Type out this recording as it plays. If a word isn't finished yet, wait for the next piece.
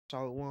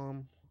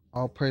Shalom.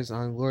 All praise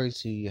and glory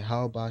to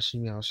Yahawah,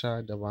 Bahasham,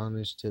 Yahawashi, double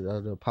honors to the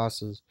other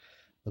apostles,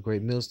 a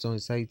great millstone,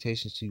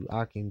 salutations to you,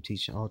 Akim,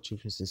 teaching all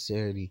truth and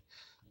sincerity.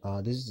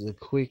 This is a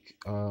quick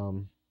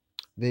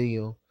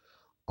video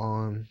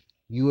on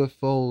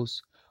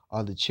UFOs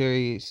are the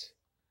chariots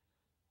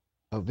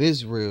of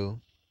Israel.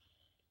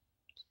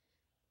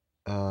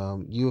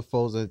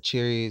 UFOs are the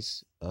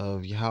chariots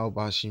of Yahawah,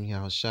 Bahasham,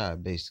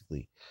 Yahawashi,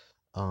 basically.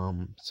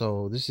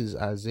 So this is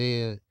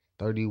Isaiah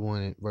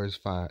 31 verse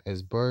 5.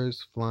 As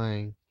birds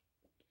flying,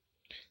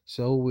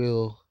 so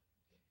will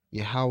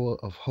Yahawah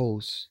of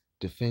hosts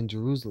defend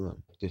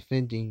Jerusalem.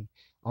 Defending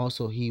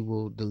also he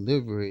will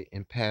deliver it,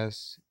 and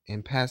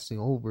passing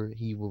over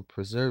he will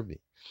preserve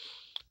it.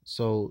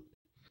 So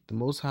the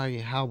Most High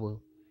Yahawah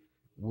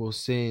will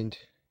send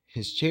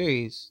his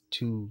chariots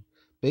to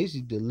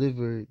basically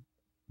deliver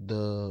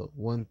the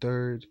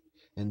 1/3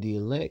 and the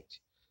elect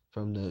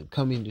from the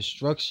coming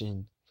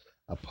destruction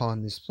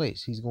upon this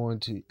place. He's going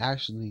to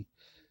actually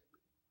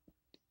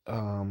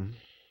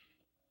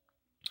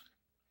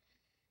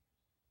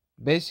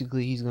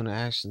basically he's going to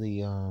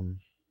actually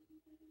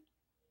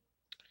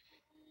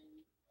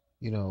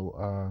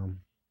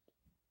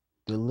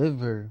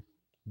deliver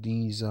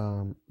these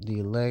the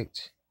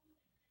elect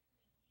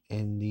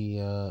and the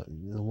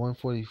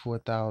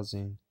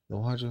 144,000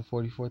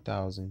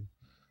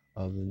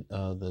 of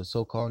the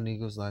so-called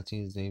Negroes,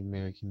 Latinos, Native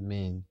American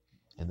men,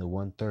 and the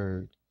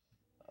 1/3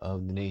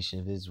 of the nation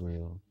of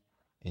Israel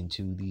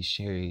into these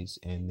chariots,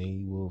 and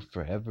they will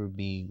forever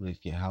be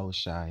with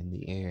Yahawashi in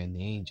the air and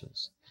the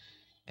angels.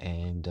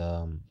 And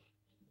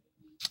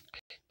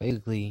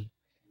basically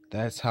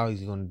that's how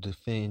he's going to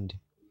defend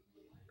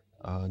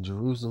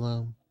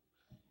Jerusalem.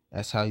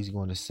 That's how he's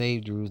going to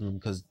save Jerusalem,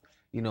 because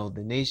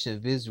the nation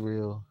of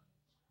Israel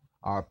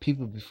are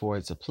people before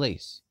it's a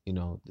place.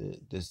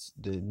 The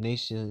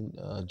nation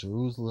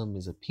Jerusalem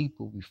is a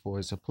people before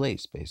it's a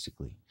place,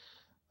 basically.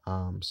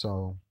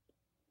 So,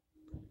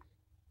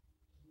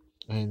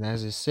 and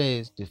as it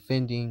says,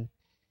 defending,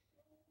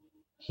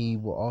 he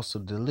will also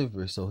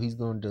deliver. So he's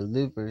going to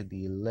deliver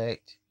the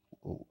elect,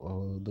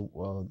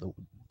 the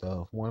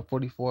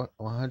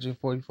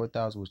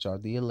 144,000, which are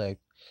the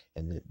elect,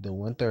 and the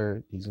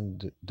 1/3. He's going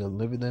to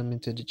deliver them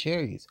into the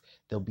chariots.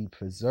 They'll be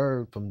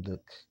preserved from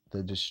the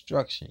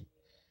destruction,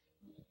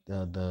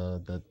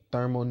 the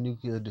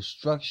thermonuclear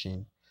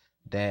destruction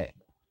that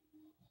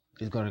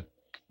is going to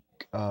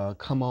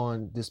come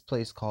on this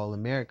place called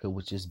America,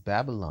 which is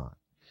Babylon.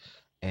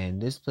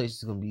 And this place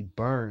is going to be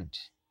burned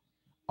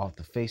off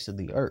the face of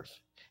the earth,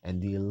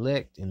 and the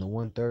elect and the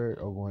 1/3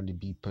 are going to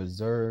be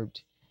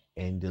preserved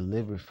and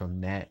delivered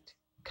from that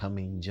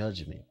coming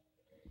judgment.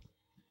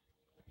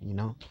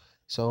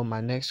 So my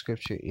next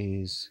scripture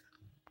is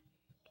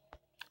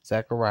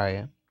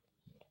Zechariah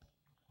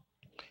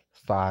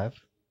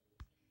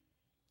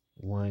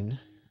 5:1.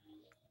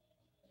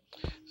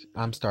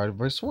 I'm starting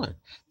verse 1.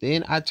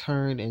 Then I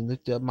turned and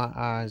lifted up my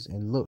eyes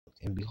and looked,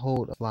 and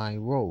behold, a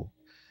flying roll.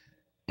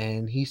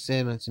 And he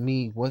said unto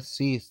me, What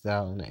seest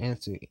thou? And I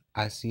answered,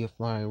 I see a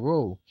flying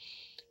roll,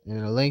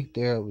 and the length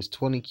thereof is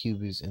 20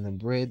 cubits, and the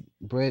breadth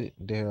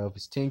thereof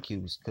is 10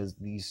 cubits. Because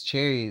these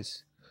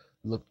chariots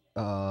look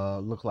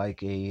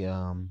like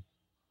a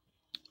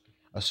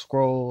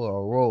scroll or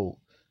a roll,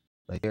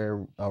 like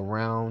they're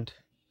around.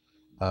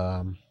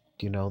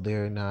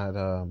 They're not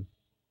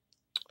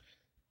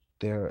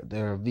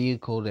they're a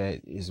vehicle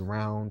that is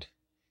round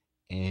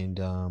and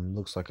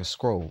looks like a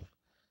scroll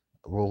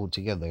rolled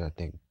together, I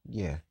think.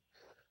 Yeah.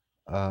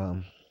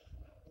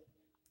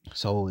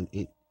 So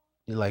it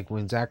like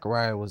when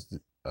Zechariah was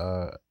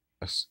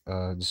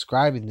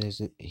describing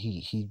this,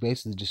 he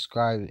basically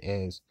described it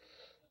as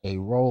a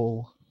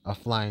roll, a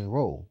flying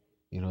roll.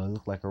 It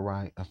looked like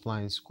a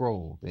flying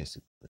scroll,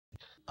 basically.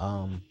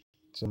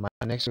 So my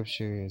next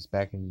scripture is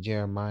back in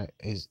Jeremiah.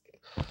 It's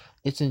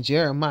in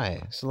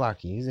Jeremiah.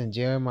 Salaki. It's in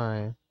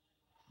Jeremiah.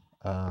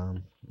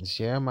 It's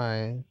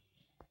Jeremiah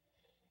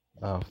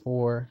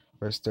 4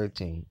 verse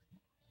 13.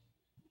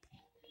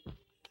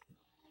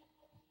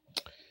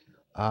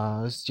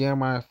 It's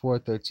Jeremiah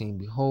 4:13.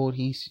 Behold,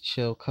 he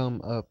shall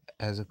come up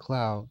as a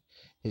cloud,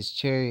 his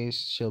chariots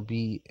shall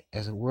be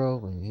as a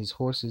whirlwind, his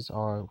horses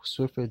are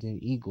swifter than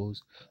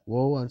eagles.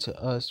 Woe unto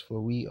us,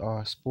 for we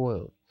are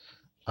spoiled.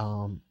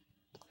 That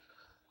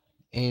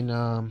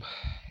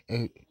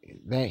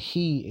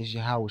he is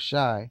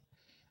Yahawashi.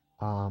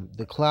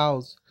 The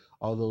clouds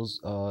are those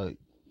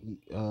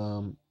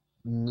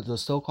the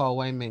so-called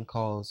white man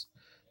calls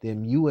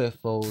them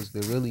UFOs.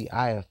 They're really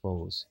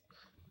IFOs.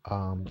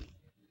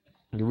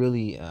 They're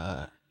really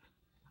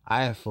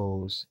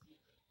IFOs.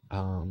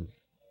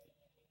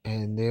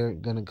 And they're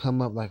gonna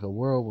come up like a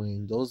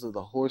whirlwind. Those are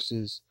the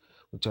horses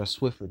which are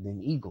swifter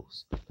than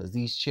eagles, because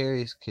these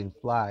chariots can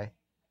fly.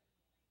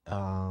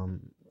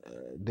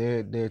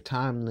 Their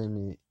time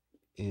limit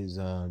is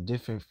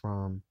different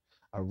from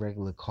a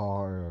regular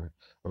car or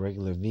a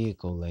regular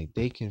vehicle. Like,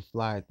 they can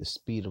fly at the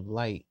speed of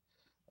light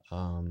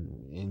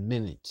in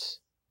minutes,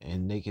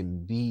 and they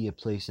can be a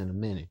place in a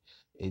minute.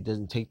 It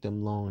doesn't take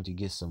them long to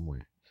get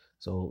somewhere.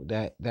 So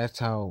that's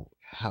how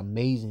how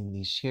amazing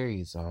these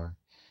chariots are.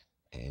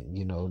 And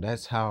you know,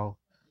 that's how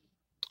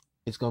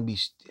it's gonna be,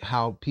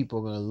 how people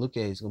are gonna look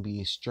at it. It's gonna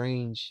be a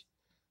strange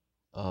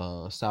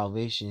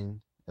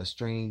salvation, a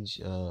strange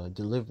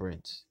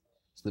deliverance.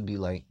 It's gonna be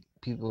like,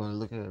 people are gonna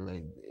look at it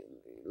like,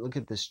 look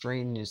at the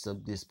strangeness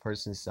of this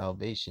person's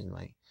salvation.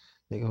 Like,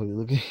 they're gonna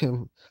look at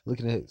him,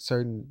 looking at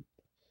certain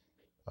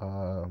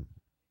um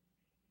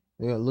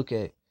they're gonna look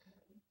at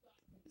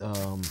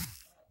um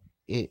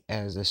it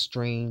as a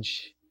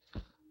strange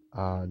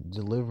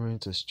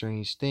deliverance, a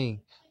strange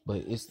thing.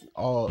 But it's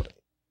all,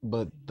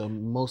 but the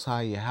Most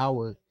High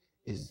Yahawah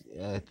is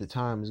at the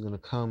time is gonna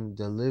come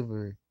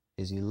deliver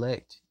his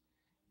elect.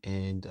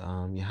 And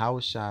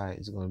Yahawashi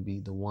is going to be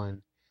the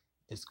one.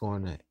 It's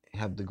going to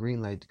have the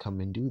green light to come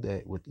and do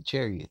that with the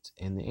chariots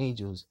and the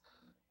angels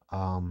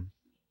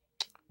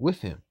with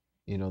him.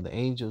 You know, the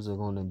angels are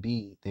going to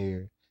be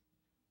there.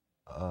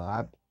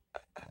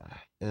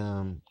 They're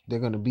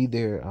going to be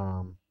there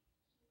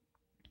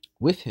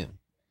with him.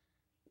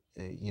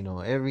 You know,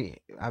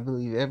 I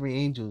believe every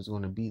angel is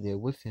going to be there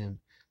with him,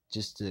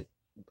 just to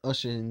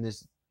usher in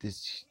this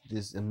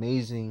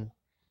amazing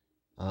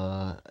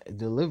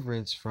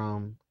deliverance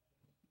from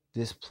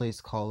this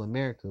place called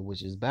America,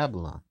 which is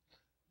Babylon.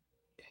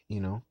 You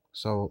know,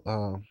 so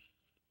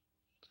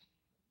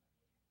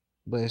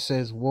but it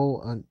says, woe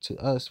unto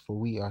us, for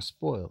we are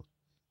spoiled.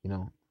 You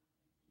know,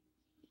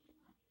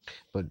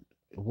 but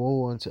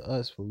woe unto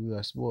us, for we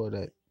are spoiled.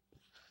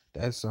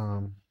 That's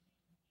and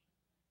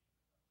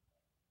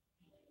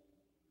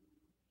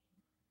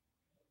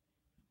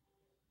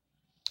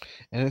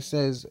it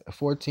says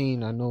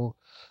 14, I know,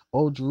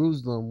 O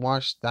Jerusalem,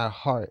 wash thy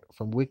heart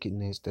from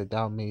wickedness, that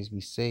thou mayest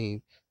be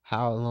saved.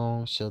 How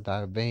long shall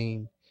thy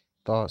vain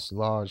thoughts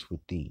lodge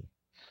with thee?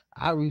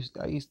 I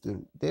used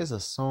to, there's a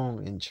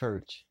song in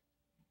church.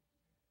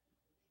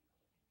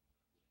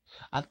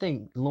 I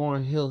think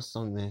Lauren Hill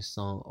sung this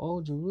song.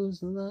 Oh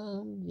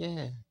Jerusalem,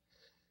 yeah.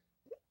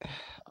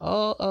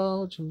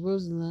 Oh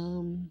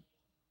Jerusalem.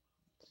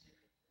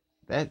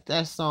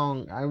 That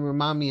song, I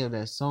remind me of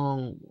that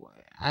song.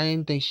 I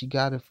didn't think she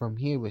got it from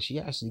here, but she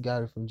actually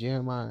got it from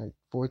Jeremiah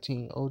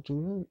 14. Oh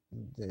Jerusalem.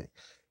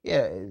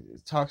 Yeah,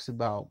 it talks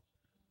about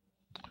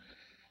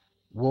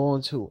woe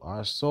unto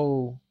our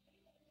soul.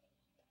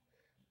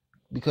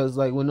 Because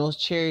like when those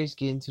chariots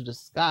get into the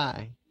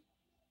sky,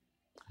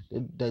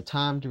 the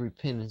time to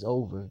repent is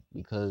over.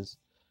 Because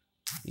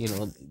you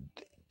know,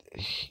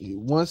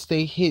 once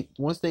they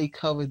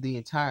cover the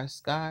entire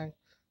sky,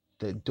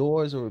 the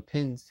doors of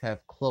repentance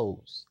have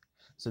closed.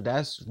 So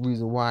that's the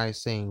reason why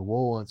it's saying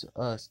woe unto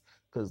us.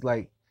 Because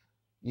like,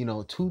 you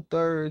know,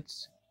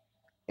 2/3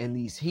 and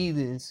these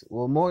heathens,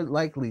 well, more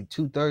likely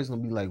 2/3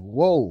 gonna be like,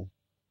 whoa,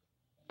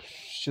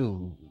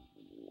 shoot.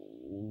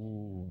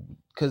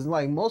 Because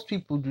like most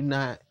people do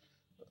not,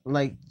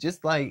 like,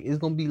 just like it's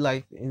gonna be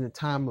like in the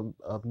time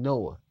of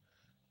Noah.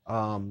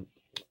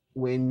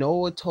 When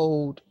Noah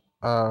told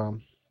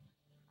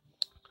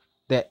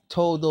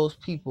told those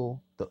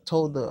people,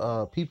 told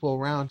the people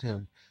around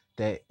him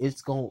that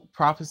it's going to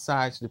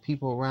prophesy to the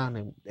people around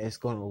him that it's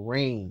going to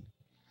rain.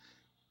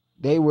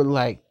 They were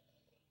like,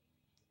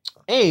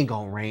 it ain't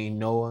going to rain,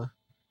 Noah.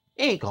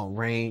 It ain't going to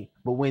rain.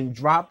 But when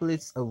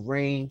droplets of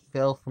rain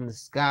fell from the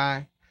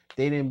sky,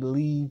 they didn't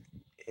believe.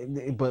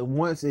 But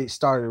once it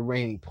started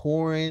raining,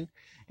 pouring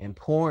and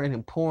pouring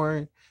and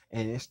pouring,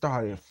 and it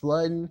started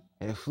flooding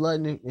and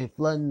flooding and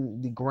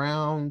flooding the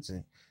grounds,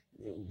 and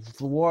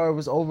the water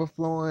was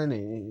overflowing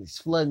and it's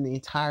flooding the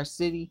entire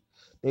city.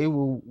 They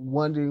were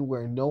wondering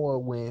where Noah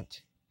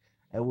went,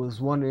 and was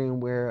wondering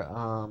where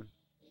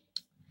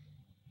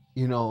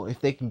you know,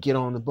 if they can get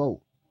on the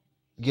boat,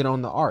 get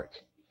on the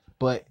ark.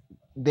 But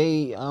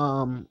they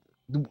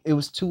it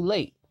was too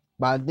late.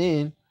 By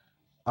then,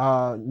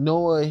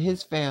 Noah and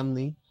his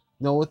family,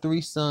 Noah,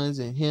 3 sons,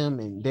 and him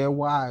and their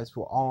wives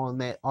were all on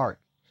that ark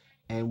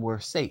and were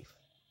safe.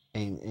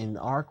 And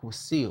the ark was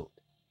sealed.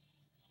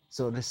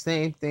 So the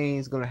same thing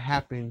is gonna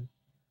happen.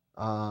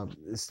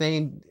 The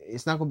same.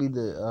 It's not gonna be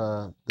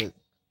the.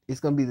 It's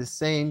gonna be the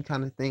same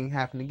kind of thing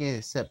happen again,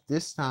 except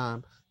this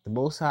time the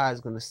Most High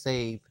is gonna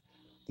save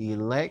the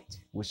elect,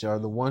 which are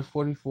the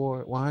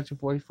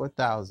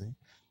 144,000,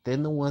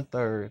 then the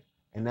 1/3,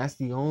 and that's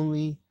the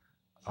only.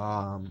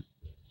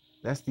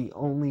 That's the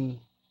only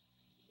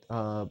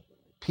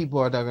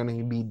people that are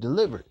gonna be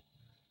delivered.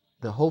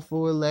 The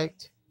hopeful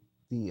elect,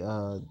 the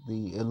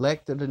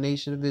elect of the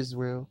nation of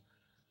Israel,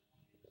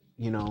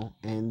 you know,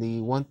 and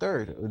the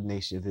 1/3 of the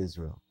nation of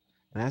Israel,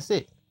 and that's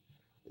it.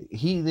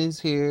 Heathens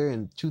here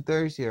and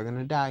 2/3 here are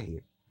gonna die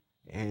here,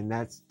 and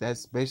that's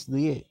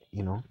basically it.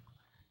 You know,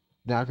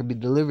 now I could be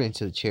delivered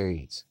into the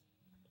chariots.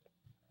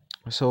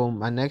 So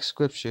my next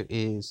scripture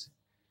is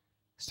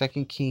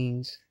 2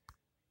 Kings,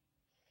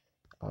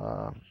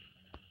 uh,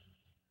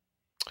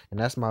 and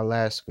that's my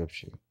last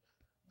scripture.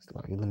 So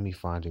let me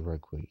find it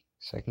right quick.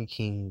 2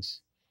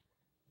 Kings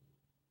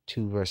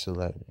 2 verse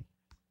 11.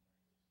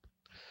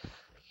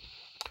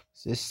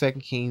 So this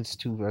 2 Kings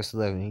 2 verse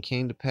 11. It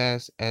came to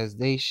pass as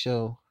they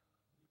shall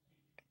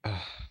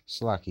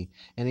Slaki.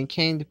 And it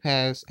came to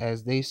pass,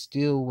 as they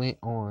still went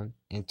on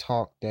and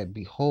talked, that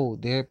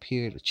behold, there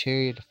appeared a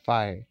chariot of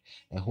fire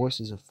and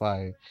horses of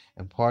fire,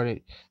 and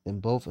parted them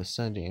both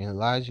asunder. And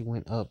Elijah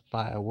went up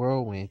by a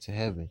whirlwind to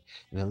heaven.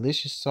 And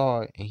Elisha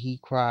saw it, and he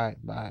cried,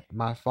 by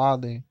my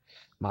father,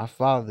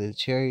 the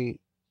chariot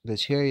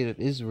of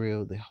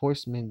Israel, the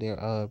horsemen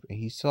thereof. And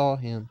he saw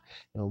him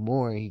no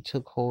more, and he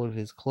took hold of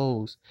his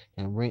clothes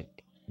and rent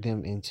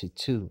them in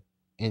two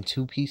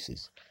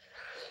pieces.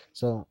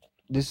 So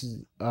this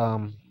is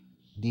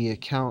the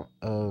account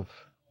of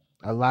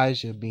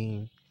Elijah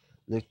being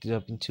lifted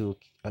up into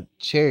a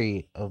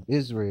chariot of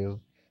Israel,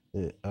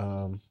 the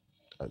of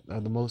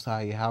the Most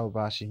High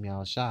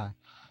Yahawashi,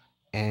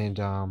 and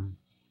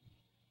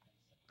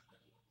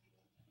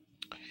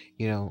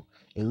you know,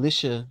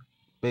 Elisha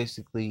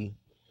basically,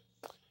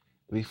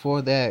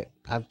 before that,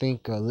 I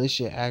think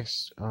Elisha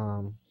asked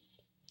for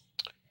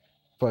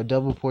a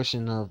double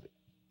portion of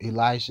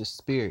Elijah's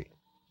spirit.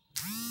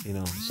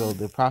 So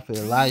the prophet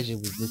Elijah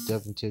was lifted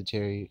up into a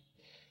chariot,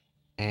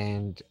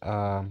 and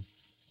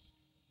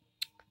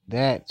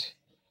that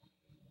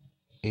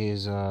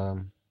is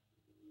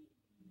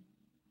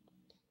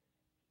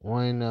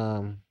one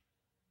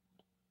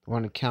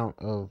account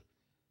of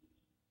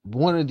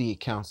one of the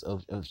accounts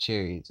of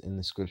chariots in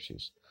the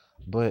scriptures.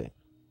 But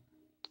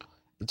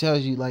it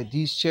tells you, like,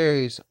 these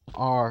chariots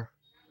are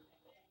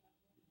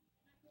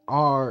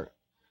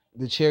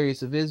the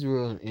chariots of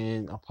Israel,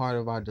 and a part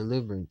of our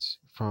deliverance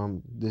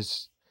from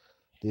this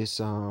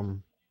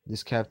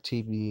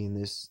captivity in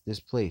this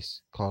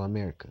place called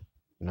America.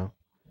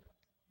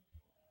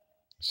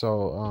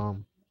 So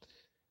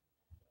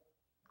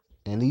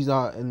and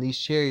these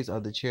chariots are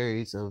the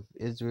chariots of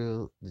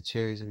Israel, the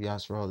chariots of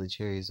Yahshua, the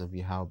chariots of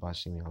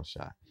Yahawashi.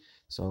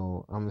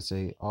 So I'm gonna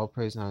say, all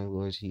praise and honor,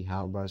 glory to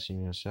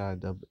Yahawashi,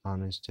 double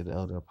honors to the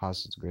elder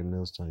apostles, great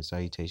millstone,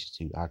 salutations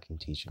to you, Akim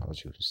teacher, all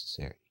truth and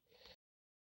sincerity.